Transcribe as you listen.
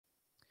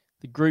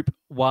The Group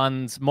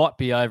 1s might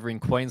be over in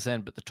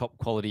Queensland, but the top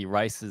quality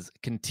races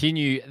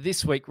continue.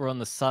 This week, we're on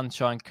the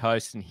Sunshine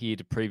Coast, and here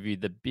to preview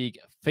the big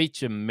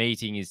feature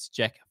meeting is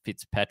Jack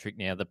Fitzpatrick.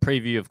 Now, the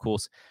preview, of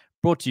course,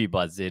 brought to you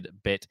by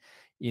ZBet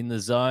in the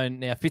Zone.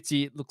 Now,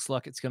 Fitzy, it looks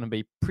like it's going to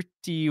be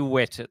pretty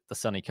wet at the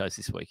sunny coast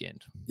this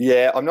weekend.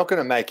 Yeah, I'm not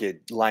going to make a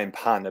lame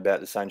pun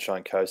about the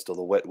Sunshine Coast or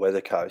the wet weather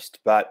coast,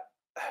 but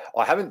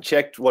I haven't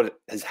checked what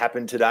has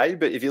happened today.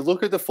 But if you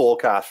look at the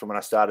forecast from when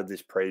I started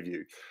this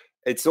preview,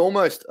 it's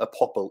almost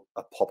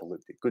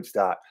apocalyptic. Good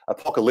start.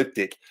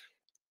 Apocalyptic.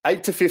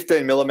 8 to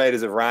 15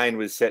 millimetres of rain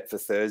was set for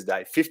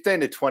Thursday,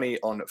 15 to 20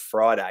 on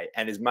Friday,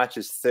 and as much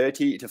as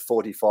 30 to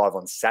 45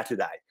 on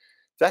Saturday.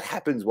 That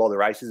happens while the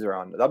races are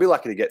on. They'll be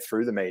lucky to get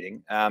through the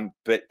meeting.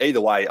 But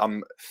either way,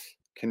 I'm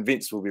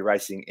convinced we'll be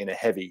racing in a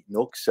heavy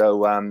nook.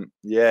 So,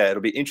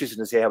 it'll be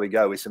interesting to see how we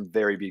go with some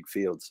very big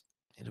fields.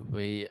 It'll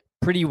be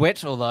pretty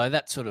wet, although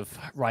that sort of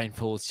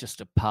rainfall is just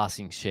a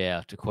passing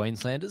shower to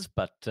Queenslanders.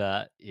 But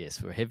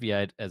yes, we're heavy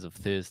 8 as of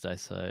Thursday,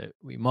 so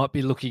we might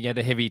be looking at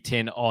a heavy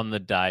 10 on the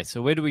day.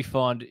 So where do we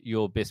find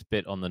your best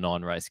bet on the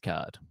 9-race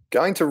card?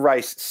 Going to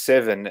race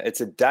 7. It's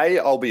a day,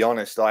 I'll be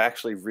honest, I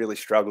actually really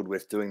struggled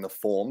with doing the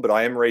form, but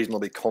I am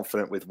reasonably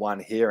confident with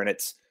one here, and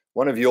it's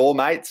one of your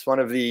mates, one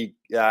of the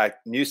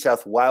New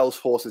South Wales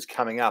horses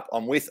coming up.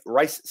 I'm with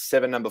race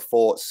 7, number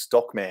 4,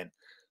 Stockman.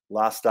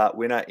 Last start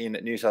winner in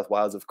New South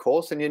Wales, of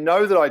course. And you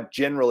know that I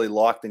generally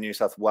like the New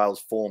South Wales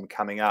form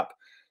coming up,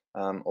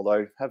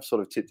 although I have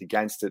sort of tipped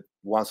against it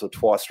once or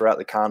twice throughout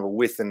the carnival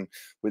with and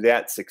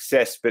without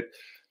success. But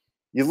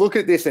you look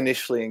at this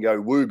initially and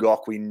go, Wu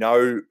Gok, we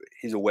know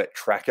he's a wet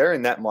tracker,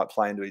 and that might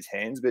play into his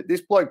hands. But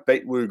this bloke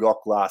beat Wu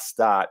Gok last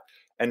start,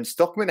 and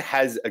Stockman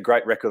has a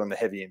great record on the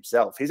heavy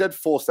himself. He's had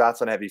 4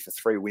 starts on heavy for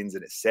 3 wins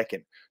in a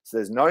second. So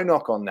there's no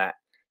knock on that.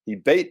 He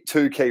beat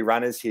 2 key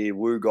runners here,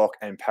 Wu Gok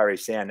and Parry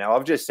Sound. Now,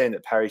 I've just seen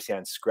that Parry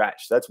Sound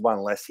scratched. That's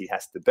one less he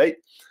has to beat.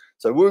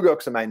 So Wu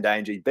Gok's the main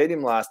danger. He beat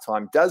him last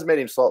time, does meet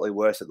him slightly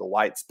worse at the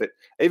weights, but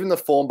even the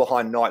form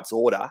behind Knight's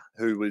Order,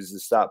 who was the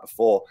start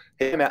before,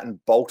 he came out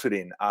and bolted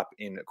in up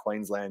in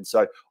Queensland.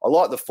 So I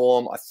like the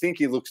form. I think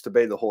he looks to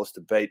be the horse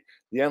to beat.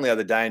 The only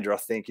other danger, I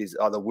think, is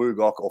either Wu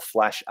Gok or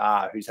Flash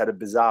R, who's had a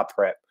bizarre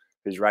prep,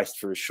 who's raced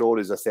for as short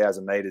as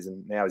 1,000 metres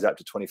and now he's up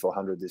to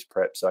 2,400 this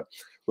prep. So,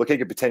 look, he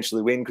could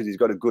potentially win because he's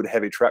got a good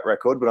heavy track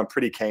record, but I'm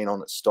pretty keen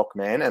on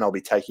Stockman, and I'll be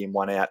taking him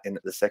one out in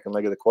the second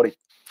leg of the quaddie.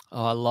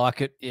 Oh, I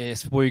like it.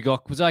 Yes, Wu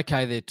Gok was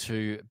okay there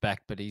to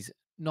back, but he's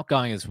not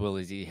going as well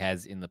as he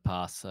has in the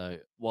past. So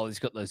while he's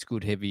got those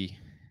good heavy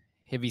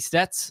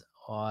stats,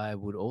 I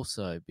would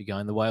also be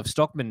going the way of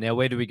Stockman. Now,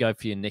 where do we go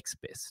for your next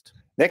best?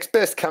 Next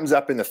best comes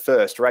up in the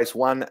first, race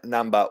 1,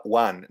 number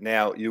 1.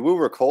 Now, you will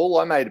recall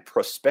I made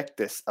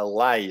Prospectus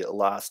Allay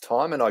last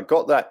time, and I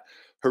got that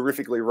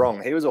horrifically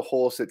wrong. He was a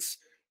horse that's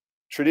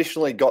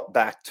traditionally got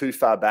back too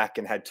far back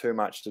and had too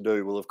much to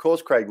do. Well, of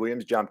course, Craig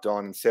Williams jumped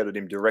on and settled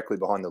him directly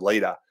behind the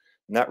leader,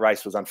 and that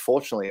race was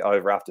unfortunately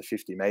over after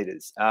 50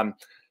 metres.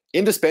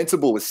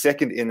 Indispensable was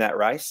second in that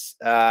race,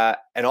 and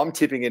I'm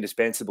tipping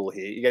Indispensable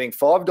here. You're getting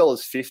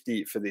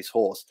 $5.50 for this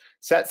horse.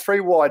 Sat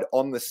 3 wide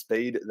on the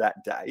speed that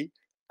day,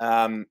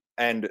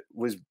 and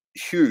was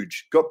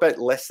huge. Got beat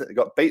less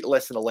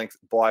than a length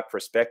by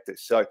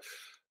Prospectus. So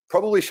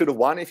probably should have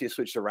won if you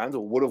switched the runs,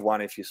 or would have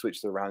won if you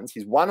switched the runs.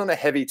 He's won on a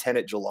heavy 10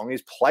 at Geelong.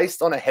 He's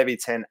placed on a heavy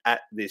 10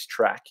 at this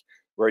track,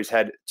 where he's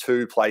had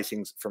 2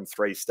 placings from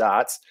 3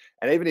 starts.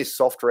 And even his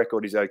soft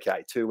record is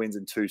okay. 2 wins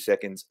and 2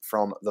 seconds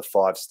from the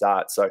 5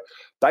 starts. So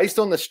based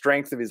on the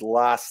strength of his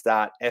last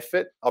start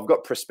effort, I've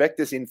got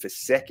Prospectus in for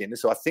second.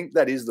 So I think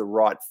that is the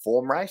right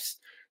form race.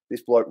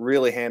 This bloke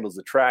really handles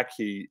the track.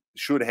 He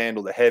should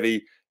handle the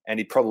heavy, and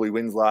he probably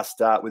wins last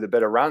start with a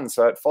better run.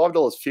 So at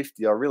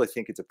 $5.50, I really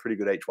think it's a pretty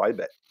good each-way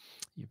bet.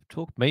 You've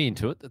talked me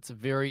into it. That's a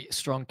very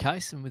strong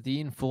case, and with the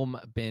inform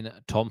Ben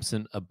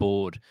Thompson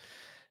aboard.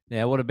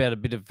 Now, what about a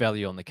bit of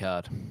value on the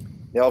card?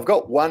 Now, I've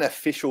got one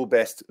official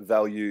best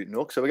value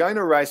nook. So we're going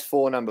to race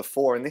 4, number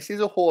 4, and this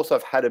is a horse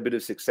I've had a bit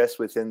of success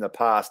with in the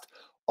past.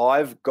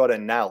 I've Got a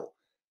Nell.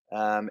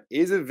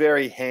 Is a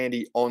very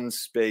handy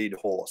on-speed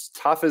horse.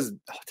 Tough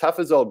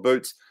as old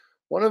boots.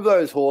 One of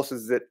those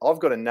horses that I've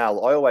Got a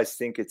Nell, I always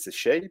think it's a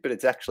she, but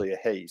it's actually a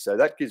he. So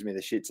that gives me the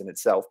shits in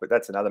itself, but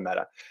that's another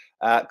matter.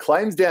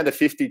 Claims down to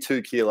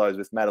 52 kilos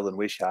with Madeline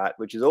Wishart,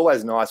 which is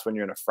always nice when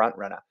you're in a front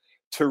runner.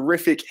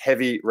 Terrific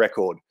heavy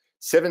record.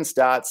 7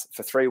 starts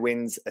for 3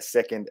 wins, a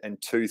second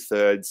and 2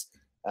 thirds,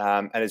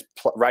 and has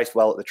raced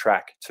well at the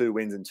track. 2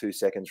 wins and 2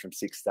 seconds from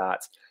 6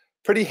 starts.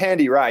 Pretty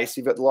handy race.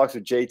 You've got the likes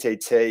of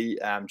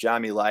GTT,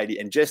 Jamie Lady,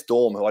 and Jess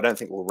Dorm, who I don't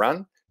think will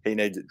run. He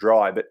needs it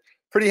dry, but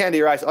pretty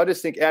handy race. I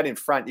just think out in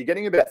front, you're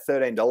getting about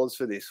 $13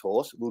 for this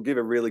horse. Will give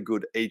a really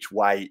good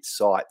each-way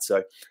sight.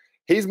 So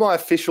here's my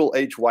official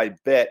each-way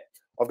bet.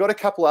 I've got a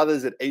couple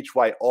others at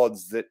each-way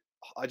odds that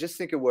I just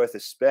think are worth a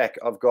spec.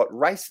 I've got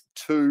race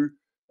 2.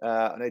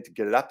 I need to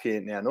get it up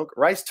here now, Nook.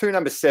 Race 2,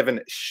 number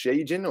 7,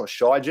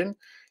 Shijin.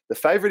 The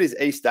favourite is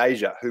East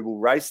Asia, who will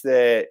race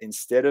there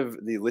instead of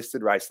the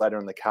listed race later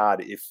on the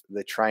card if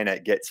the trainer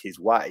gets his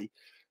way.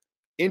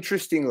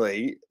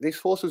 interestingly, this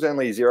horse was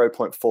only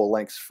 0.4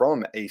 lengths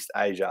from East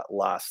Asia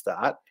last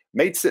start.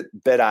 Meets it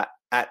better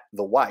at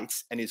the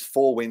weights and is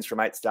 4 wins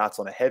from 8 starts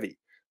on a heavy.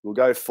 We'll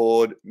go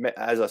forward.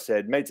 As I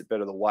said, meets it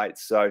better the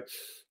weights. So,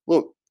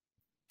 look,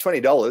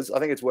 $20, I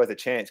think it's worth a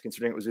chance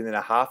considering it was within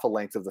a half a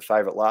length of the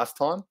favourite last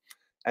time.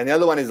 And the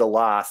other one is the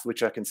last,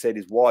 which I can see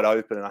is wide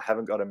open and I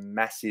haven't got a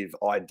massive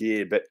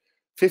idea. But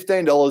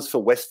 $15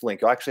 for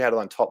Westlink. I actually had it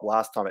on top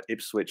last time at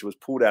Ipswich. It was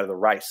pulled out of the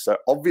race. So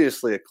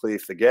obviously a clear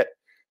forget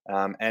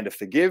and a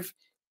forgive.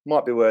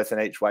 Might be worth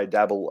an each way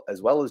dabble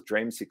as well as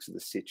Dream 6 of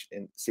the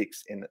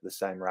 6 in the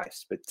same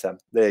race. But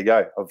there you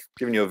go. I've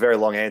given you a very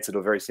long answer to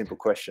a very simple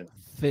question.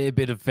 Fair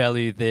bit of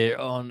value there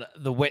on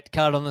the wet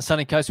card on the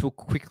Sunny Coast. We'll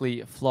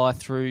quickly fly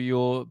through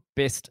your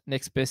best,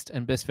 next best,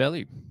 and best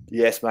value.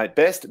 Yes, mate.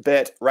 Best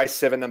bet, race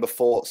 7, number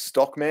 4,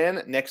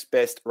 Stockman. Next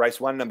best, race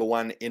 1, number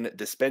 1,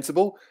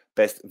 Indispensable.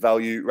 Best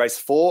value, race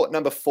 4,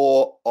 number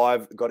 4,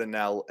 I've got a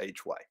nail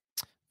each way.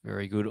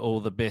 Very good.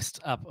 All the best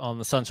up on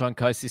the Sunshine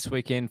Coast this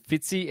weekend,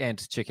 Fitzy. And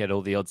to check out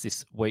all the odds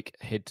this week,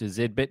 head to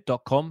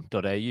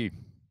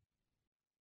zbet.com.au.